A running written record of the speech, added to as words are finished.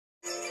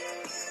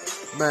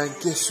Man,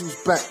 guess who's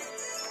back?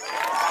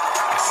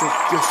 I said,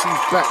 guess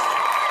who's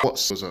back?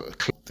 What's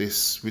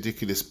this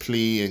ridiculous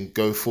plea and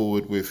go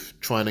forward with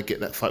trying to get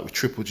that fight with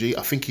Triple G?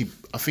 I think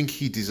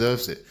he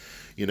deserves it.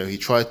 You know, he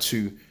tried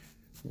to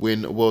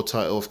win a world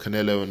title of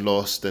Canelo and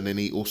lost, and then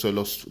he also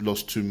lost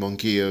to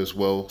Munguia as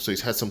well. So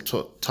he's had some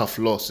tough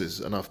losses,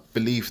 and I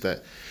believe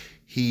that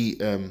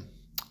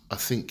I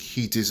think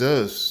he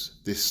deserves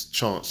this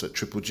chance at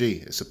Triple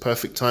G. It's a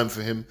perfect time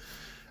for him,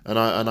 and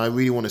I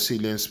really want to see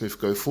Liam Smith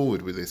go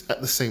forward with this.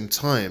 At the same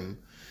time,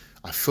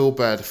 I feel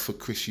bad for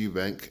Chris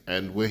Eubank,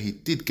 and where he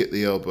did get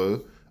the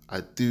elbow,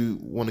 I do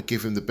want to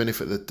give him the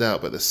benefit of the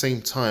doubt, but at the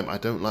same time, I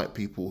don't like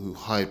people who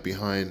hide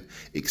behind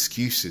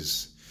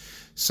excuses.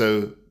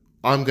 So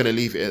I'm going to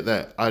leave it at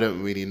that. I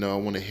don't really know. I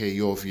want to hear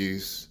your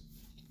views.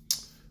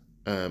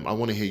 I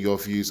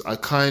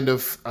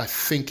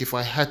think if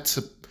I had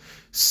to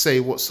say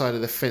what side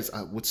of the fence,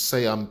 I would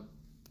say I'm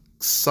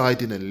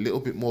siding a little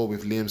bit more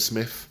with Liam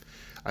Smith.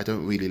 I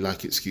don't really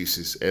like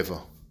excuses ever.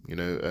 You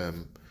know,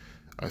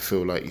 I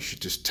feel like you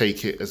should just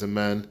take it as a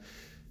man.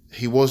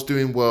 He was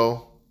doing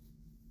well,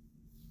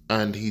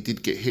 and he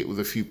did get hit with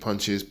a few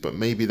punches, but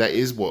maybe that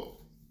is what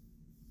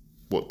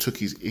took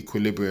his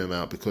equilibrium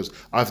out, because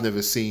I've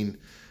never seen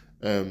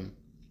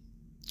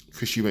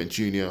Chris Eubank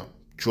Jr.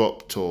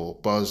 dropped or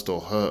buzzed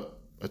or hurt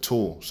at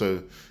all.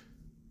 So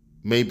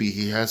maybe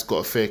he has got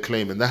a fair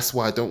claim, and that's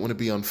why I don't want to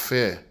be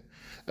unfair.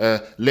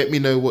 Let me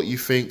know what you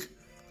think.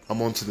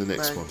 I'm on to the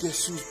next one.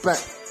 Guess who's back?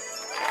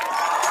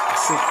 I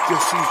said,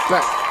 guess who's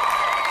back?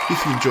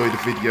 If you enjoyed the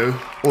video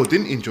or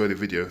didn't enjoy the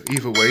video,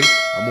 either way,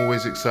 I'm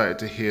always excited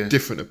to hear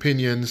different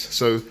opinions.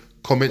 So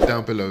comment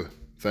down below.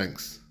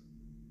 Thanks.